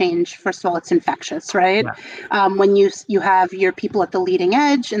culture change, first of all, it's infectious, right? Yeah. When you have your people at the leading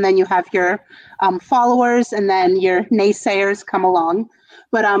edge, and then you have your followers, and then your naysayers come along.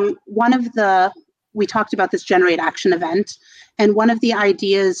 But we talked about this Generate Action event, and one of the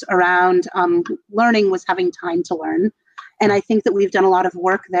ideas around learning was having time to learn. And I think that we've done a lot of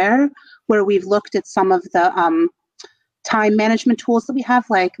work there where we've looked at some of the time management tools that we have,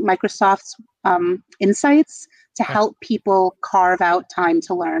 like Microsoft's Insights, to help people carve out time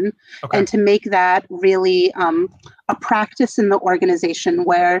to learn and to make that really a practice in the organization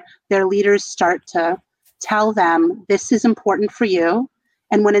where their leaders start to tell them, this is important for you.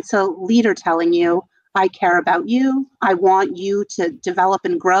 And when it's a leader telling you, I care about you, I want you to develop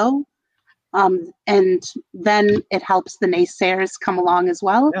and grow, and then it helps the naysayers come along as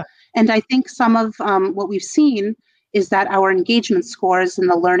well. Yeah. And I think some of what we've seen is that our engagement scores in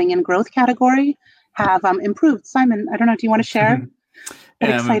the learning and growth category have improved. Simon, I don't know, do you want to share an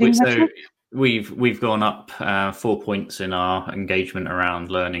exciting metric? We've gone up 4 points in our engagement around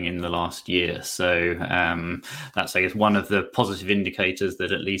learning in the last year. So that's, I guess, one of the positive indicators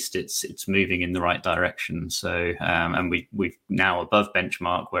that at least it's moving in the right direction. So and we've now above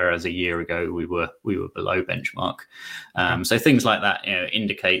benchmark, whereas a year ago we were below benchmark. So things like that,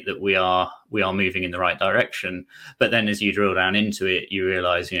 indicate that we are moving in the right direction. But then as you drill down into it, you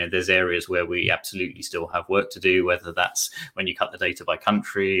realize, there's areas where we absolutely still have work to do, whether that's when you cut the data by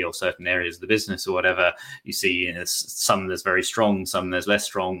country or certain areas of the business or whatever. You see some there's very strong, some there's less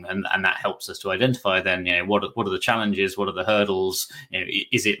strong. And that helps us to identify then, what are the challenges? What are the hurdles?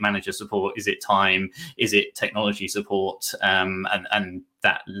 Is it manager support? Is it time? Is it technology support? And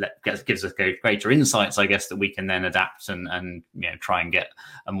that gives us greater insights, I guess, that we can then adapt and try and get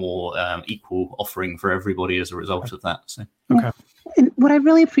a more equal offering for everybody as a result of that. So. Okay. And what I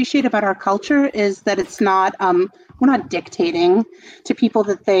really appreciate about our culture is that it's not, we're not dictating to people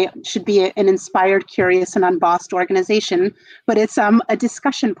that they should be an inspired, curious, and unbossed organization, but it's a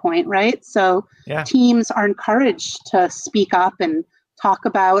discussion point, right? So teams are encouraged to speak up and talk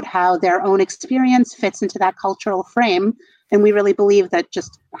about how their own experience fits into that cultural frame. And we really believe that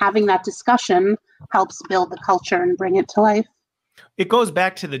just having that discussion helps build the culture and bring it to life. It goes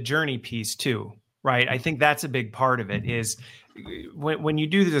back to the journey piece too, right? I think that's a big part of it is when you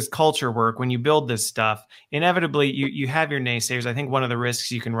do this culture work, when you build this stuff, inevitably you have your naysayers. I think one of the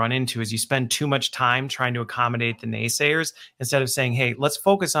risks you can run into is you spend too much time trying to accommodate the naysayers instead of saying, hey, let's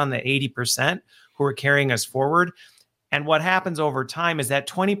focus on the 80% who are carrying us forward. And what happens over time is that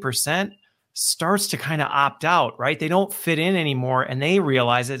 20% starts to kind of opt out, right? They don't fit in anymore and they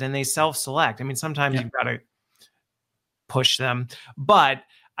realize it and they self-select. I mean, sometimes you've got to push them, but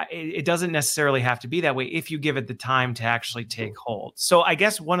it doesn't necessarily have to be that way if you give it the time to actually take hold. So I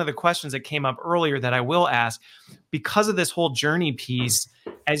guess one of the questions that came up earlier that I will ask, because of this whole journey piece,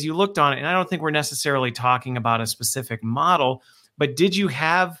 as you looked on it, and I don't think we're necessarily talking about a specific model, but did you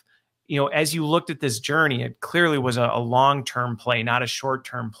have, as you looked at this journey, it clearly was a long-term play, not a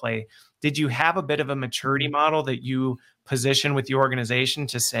short-term play. Did you have a bit of a maturity model that you position with the organization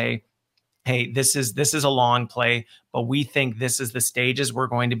to say, hey, this is a long play, but we think this is the stages we're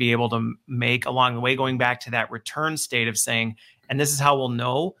going to be able to make along the way, going back to that return state of saying, and this is how we'll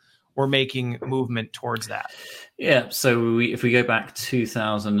know we're making movement towards that? Yeah. So if we go back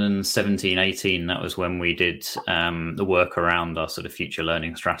 2017, 18, that was when we did the work around our sort of future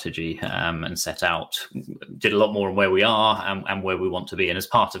learning strategy and did a lot more on where we are and where we want to be. And as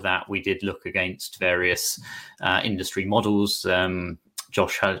part of that, we did look against various industry models.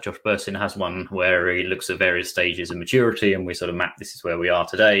 Josh Bersin has one where he looks at various stages of maturity, and we sort of map, this is where we are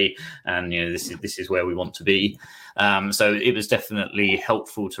today, and this is where we want to be. So it was definitely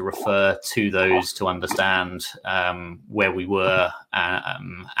helpful to refer to those to understand where we were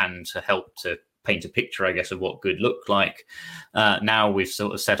and to help to paint a picture, I guess, of what good looked like. Now we've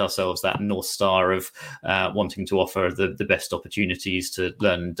sort of set ourselves that North Star of wanting to offer the best opportunities to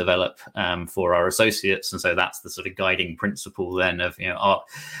learn and develop for our associates. And so that's the sort of guiding principle then of,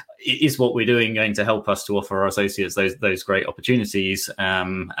 is what we're doing going to help us to offer our associates those great opportunities,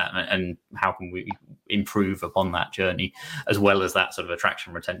 and how can we improve upon that journey, as well as that sort of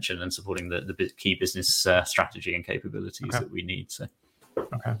attraction, retention, and supporting the key business strategy and capabilities that we need. So,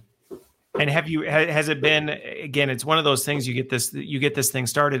 okay. And has it been, again, it's one of those things, you get this thing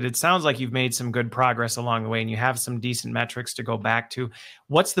started. It sounds like you've made some good progress along the way and you have some decent metrics to go back to.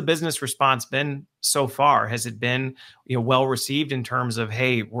 What's the business response been so far? Has it been, well received in terms of,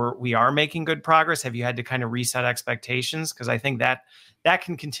 hey, we are making good progress? Have you had to kind of reset expectations? Because I think that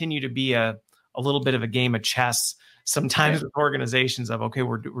can continue to be a little bit of a game of chess sometimes with organizations of, okay,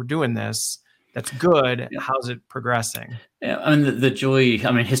 we're doing this. That's good. Yeah. How's it progressing? Yeah, I mean, the joy,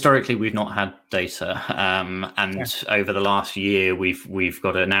 historically, we've not had data. And over the last year, we've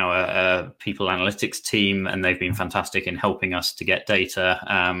got now a people analytics team, and they've been fantastic in helping us to get data.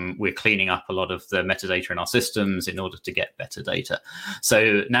 We're cleaning up a lot of the metadata in our systems in order to get better data.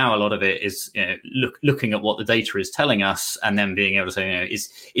 So now a lot of it is looking at what the data is telling us and then being able to say,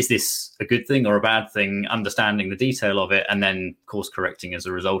 is this a good thing or a bad thing, understanding the detail of it, and then course correcting as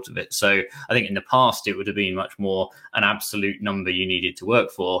a result of it. So I think in the past, it would have been much more an absolute number you needed to work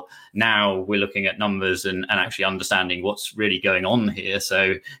for. Now we're looking at numbers and actually understanding what's really going on here.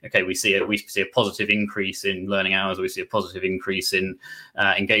 So, okay, we see a positive increase in learning hours. We see a positive increase in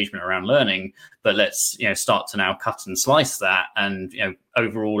engagement around learning. But let's start to now cut and slice that, and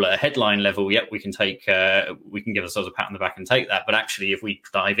overall at a headline level, we can give ourselves a pat on the back and take that. But actually, if we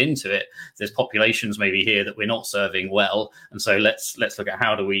dive into it, there's populations maybe here that we're not serving well, and so let's look at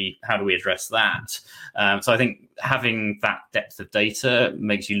how do we address that. So I think having that depth of data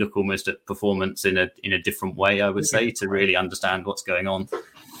makes you look almost at performance in a different way, I would say, to really understand what's going on.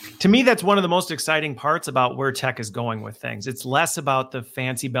 To me, that's one of the most exciting parts about where tech is going with things. It's less about the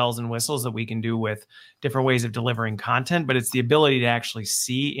fancy bells and whistles that we can do with different ways of delivering content, but it's the ability to actually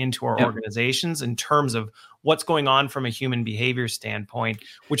see into our organizations in terms of what's going on from a human behavior standpoint,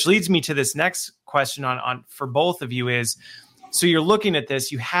 which leads me to this next question on for both of you is, so you're looking at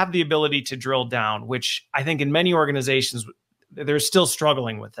this, you have the ability to drill down, which I think in many organizations, they're still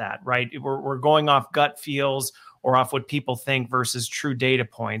struggling with that, right? We're going off gut feels or off what people think versus true data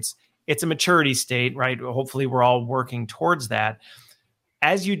points. It's a maturity state, right? Hopefully we're all working towards that.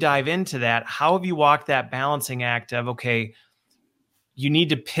 As you dive into that, how have you walked that balancing act of, okay, you need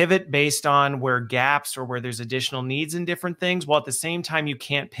to pivot based on where gaps or where there's additional needs in different things, while at the same time you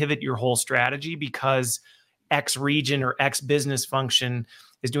can't pivot your whole strategy because X region or X business function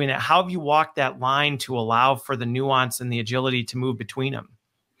is doing that. How have you walked that line to allow for the nuance and the agility to move between them?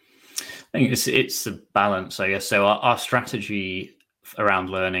 I think it's a balance, I guess. So our strategy around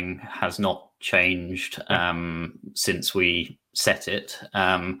learning has not changed since we set it.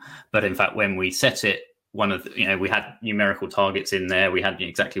 But in fact, when we set it, we had numerical targets in there. We had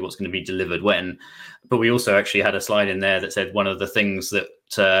exactly what's going to be delivered when, but we also actually had a slide in there that said one of the things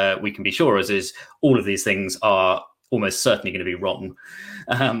that we can be sure is all of these things are almost certainly going to be wrong.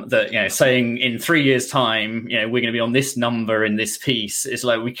 That saying in 3 years' time, we're going to be on this number in this piece is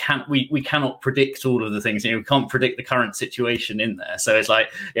like we cannot predict all of the things. We can't predict the current situation in there. So it's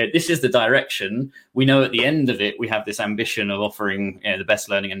like this is the direction. We know at the end of it, we have this ambition of offering the best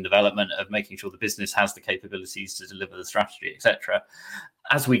learning and development, of making sure the business has the capabilities to deliver the strategy, etc.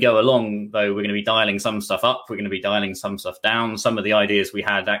 As we go along, though, we're going to be dialing some stuff up. We're going to be dialing some stuff down. Some of the ideas we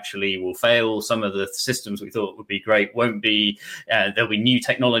had actually will fail. Some of the systems we thought would be great won't be. There'll be new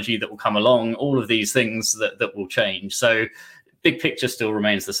technology that will come along. All of these things that will change. So big picture still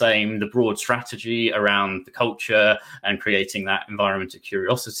remains the same. The broad strategy around the culture and creating that environment of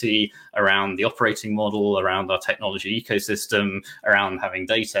curiosity, around the operating model, around our technology ecosystem, around having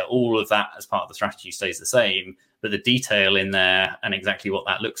data, all of that as part of the strategy stays the same. But the detail in there and exactly what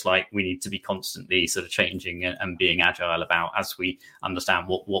that looks like, we need to be constantly sort of changing and being agile about as we understand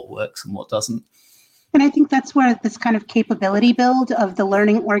what works and what doesn't. And I think that's where this kind of capability build of the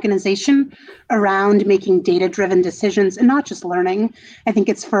learning organization around making data-driven decisions, and not just learning. I think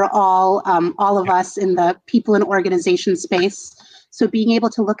it's for all of us in the people and organization space. So being able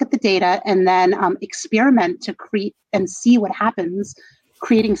to look at the data and then experiment to create and see what happens,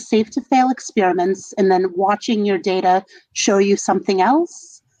 creating safe to fail experiments, and then watching your data show you something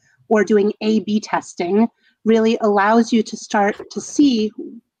else, or doing A/B testing really allows you to start to see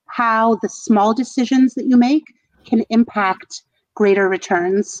how the small decisions that you make can impact greater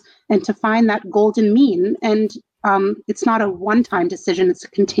returns, and to find that golden mean. And it's not a one-time decision. It's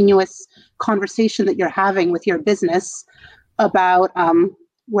a continuous conversation that you're having with your business about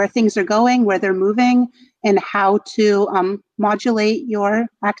where things are going, where they're moving, and how to modulate your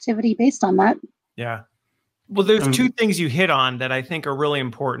activity based on that. Yeah. Well, there's two things you hit on that I think are really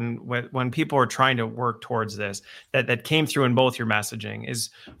important when people are trying to work towards this, that came through in both your messaging is,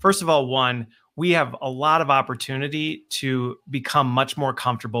 first of all, one, we have a lot of opportunity to become much more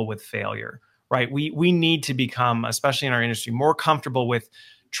comfortable with failure, right? We need to become, especially in our industry, more comfortable with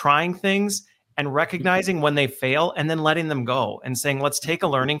trying things and recognizing when they fail and then letting them go and saying, let's take a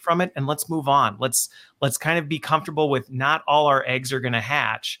learning from it and let's move on. Let's kind of be comfortable with not all our eggs are going to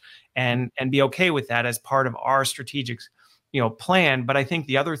hatch and be okay with that as part of our strategic, plan. But I think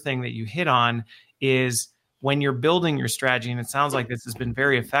the other thing that you hit on is when you're building your strategy, and it sounds like this has been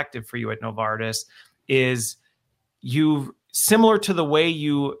very effective for you at Novartis, is similar to the way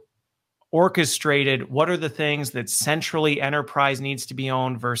you orchestrated what are the things that centrally enterprise needs to be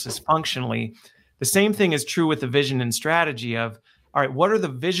owned versus functionally. The same thing is true with the vision and strategy of, all right, what are the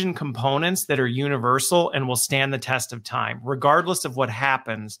vision components that are universal and will stand the test of time, regardless of what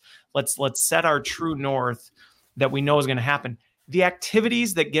happens? Let's set our true north that we know is going to happen. The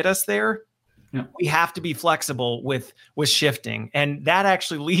activities that get us there, we have to be flexible with shifting. And that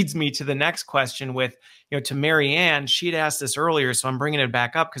actually leads me to the next question with, to Mary Ann. She'd asked this earlier, so I'm bringing it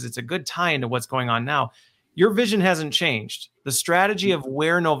back up because it's a good tie into what's going on now. Your vision hasn't changed. The strategy of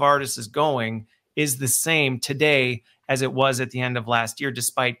where Novartis is going is the same today as it was at the end of last year,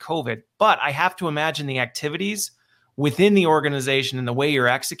 despite COVID. But I have to imagine the activities within the organization and the way you're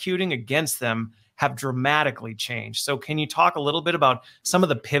executing against them have dramatically changed. So can you talk a little bit about some of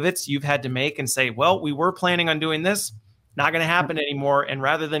the pivots you've had to make and say, well, we were planning on doing this, not going to happen anymore. And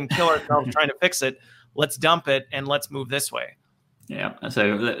rather than kill ourselves trying to fix it, let's dump it and let's move this way. Yeah.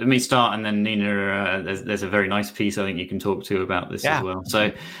 So let me start, and then Nina, there's a very nice piece I think you can talk to about this as well.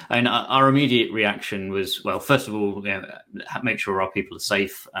 So, and our immediate reaction was, well, first of all, make sure our people are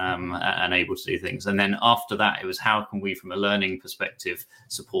safe and able to do things, and then after that, it was how can we, from a learning perspective,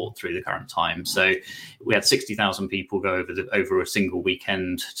 support through the current time. So we had 60,000 people go over a single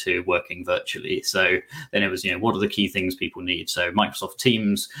weekend to working virtually. So then it was, what are the key things people need? So Microsoft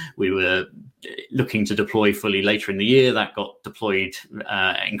Teams, we were looking to deploy fully later in the year. That got deployed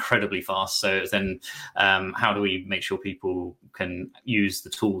incredibly fast. So then how do we make sure people can use the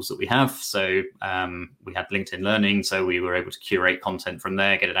tools that we have? So we had LinkedIn Learning, so we were able to curate content from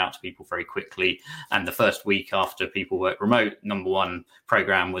there, get it out to people very quickly. And the first week after people worked remote, number one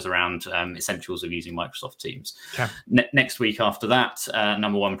program was around essentials of using Microsoft Teams. Okay. Next week after that,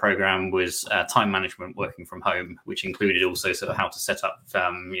 number one program was time management working from home, which included also sort of how to set up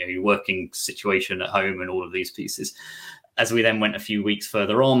your working situation at home and all of these pieces. As we then went a few weeks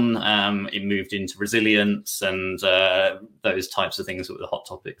further on, it moved into resilience and those types of things that were the hot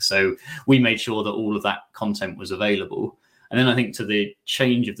topics. So we made sure that all of that content was available. And then I think to the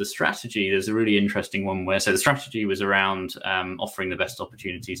change of the strategy, there's a really interesting one where, so the strategy was around offering the best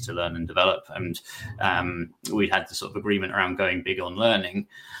opportunities to learn and develop. And we had the sort of agreement around going big on learning.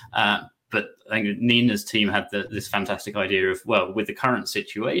 But I think Nina's team had this fantastic idea of, well, with the current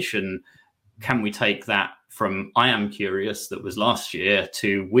situation, can we take that from I am curious that was last year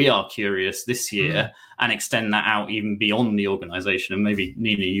to we are curious this year and extend that out even beyond the organization? And maybe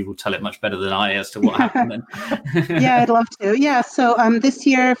Nina, you will tell it much better than I as to what happened then. Yeah, I'd love to. Yeah, so this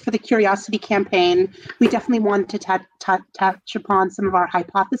year for the Curiosity campaign, we definitely wanted to touch upon some of our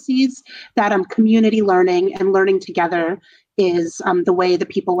hypotheses that community learning and learning together is the way that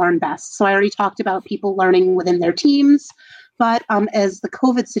people learn best. So I already talked about people learning within their teams. But as the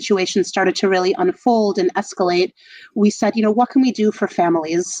COVID situation started to really unfold and escalate, we said, what can we do for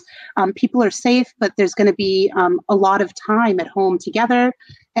families? People are safe, but there's going to be a lot of time at home together.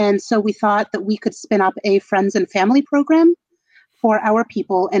 And so we thought that we could spin up a friends and family program for our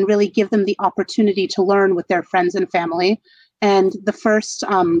people and really give them the opportunity to learn with their friends and family. And the first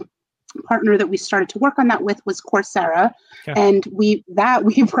partner that we started to work on that with was Coursera. Okay. And we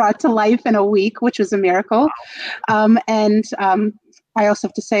brought to life in a week, which was a miracle. Wow. I also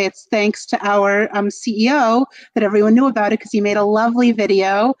have to say it's thanks to our CEO that everyone knew about it, because he made a lovely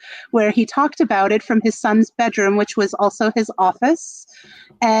video where he talked about it from his son's bedroom, which was also his office.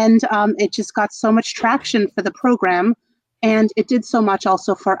 And it just got so much traction for the program. And it did so much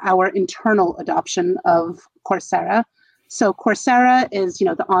also for our internal adoption of Coursera. So Coursera is,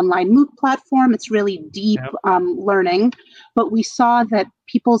 the online MOOC platform. It's really deep learning, but we saw that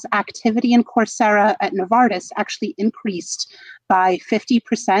people's activity in Coursera at Novartis actually increased by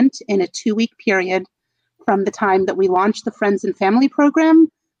 50% in a 2-week period from the time that we launched the Friends and Family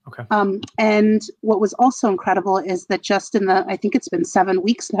program Okay. And what was also incredible is that just I think it's been 7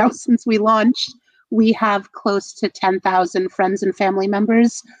 weeks now since we launched, we have close to 10,000 friends and family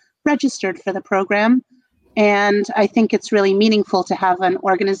members registered for the program. And I think it's really meaningful to have an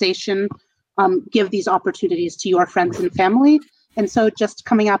organization give these opportunities to your friends and family. And so just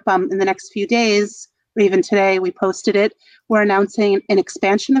coming up in the next few days, or even today, we posted it, we're announcing an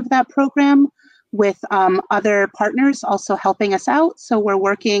expansion of that program with other partners also helping us out. So we're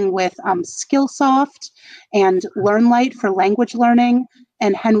working with Skillsoft and LearnLight for language learning,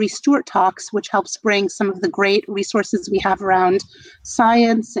 and Henry Stewart Talks, which helps bring some of the great resources we have around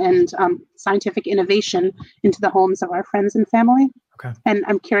science and scientific innovation into the homes of our friends and family. Okay. And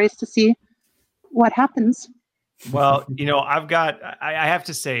I'm curious to see what happens. Well, I have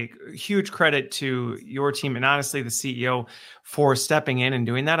to say, huge credit to your team and honestly the CEO for stepping in and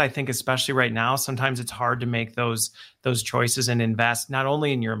doing that. I think especially right now, sometimes it's hard to make those choices and invest not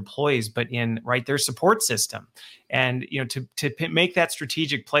only in your employees, but in their support system. And, to make that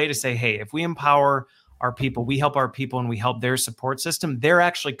strategic play to say, hey, if we empower our people, we help our people and we help their support system, they're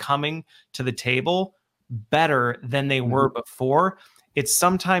actually coming to the table better than they were before. It's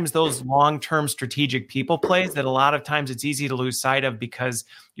sometimes those long-term strategic people plays that a lot of times it's easy to lose sight of because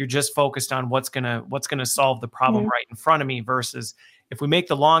you're just focused on what's gonna solve the problem right in front of me, versus if we make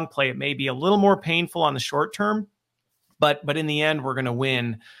the long play, it may be a little more painful on the short term, but in the end, we're gonna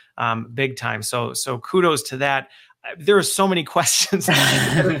win big time. So kudos to that. There are so many questions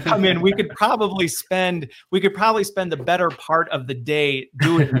that come in. We could probably spend the better part of the day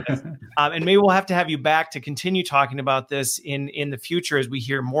doing this. And maybe we'll have to have you back to continue talking about this in the future as we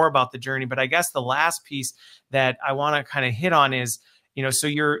hear more about the journey. But I guess the last piece that I want to kind of hit on is, so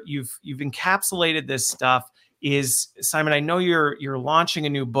you've encapsulated this stuff. Is Simon, I know you're launching a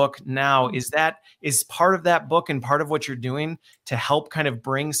new book now. Is part of that book and part of what you're doing to help kind of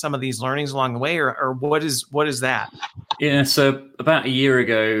bring some of these learnings along the way, or what is that? Yeah, so about a year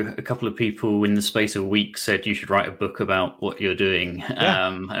ago, a couple of people in the space of a week said you should write a book about what you're doing. Yeah.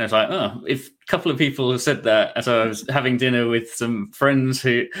 And I was like, if a couple of people have said that. So I was having dinner with some friends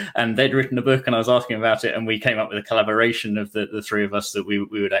and they'd written a book and I was asking about it, and we came up with a collaboration of the three of us that we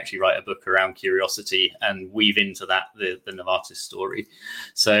would actually write a book around curiosity and weave into that the Novartis story.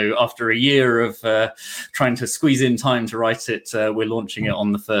 So after a year of trying to squeeze in time to write it, we're launching it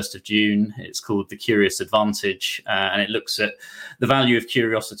on the 1st of June. It's called The Curious Advantage, and it looks at the value of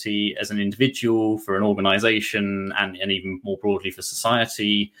curiosity as an individual, for an organization, and even more broadly for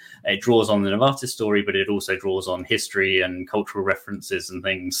society. It draws on the Novartis story, but it also draws on history and cultural references and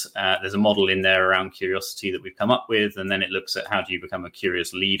things. There's a model in there around curiosity that we've come up with, and then it looks at how do you become a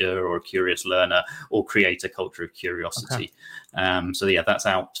curious leader or a curious learner or create a culture of curiosity. Okay. So yeah, that's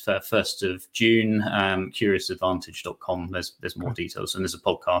out for 1st of June, curiousadvantage.com. There's more details, and there's a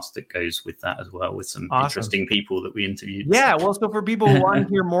podcast that goes with that as well, with some interesting people that we interviewed. Yeah, well, so for people who want to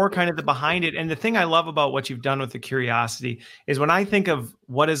hear more kind of the behind it, and the thing I love about what you've done with the curiosity is when I think of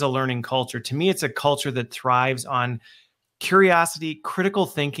what is a learning culture, to me, it's a culture that thrives on curiosity, critical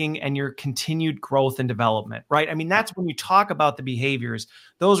thinking, and your continued growth and development, right? I mean, that's when you talk about the behaviors,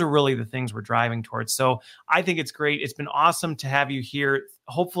 those are really the things we're driving towards. So I think it's great. It's been awesome to have you here.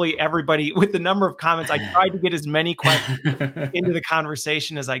 Hopefully everybody, with the number of comments, I tried to get as many questions into the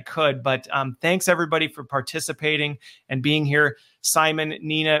conversation as I could, but thanks everybody for participating and being here. Simon,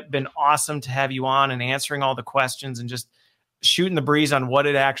 Nina, been awesome to have you on and answering all the questions and just shooting the breeze on what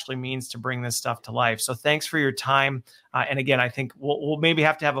it actually means to bring this stuff to life. So thanks for your time. And again, I think we'll maybe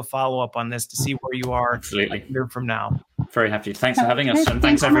have to have a follow-up on this to see where you are a year from now. Very happy. Thanks for having us. And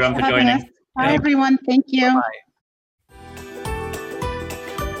thanks everyone for joining. Bye, everyone. Thank you. Bye-bye.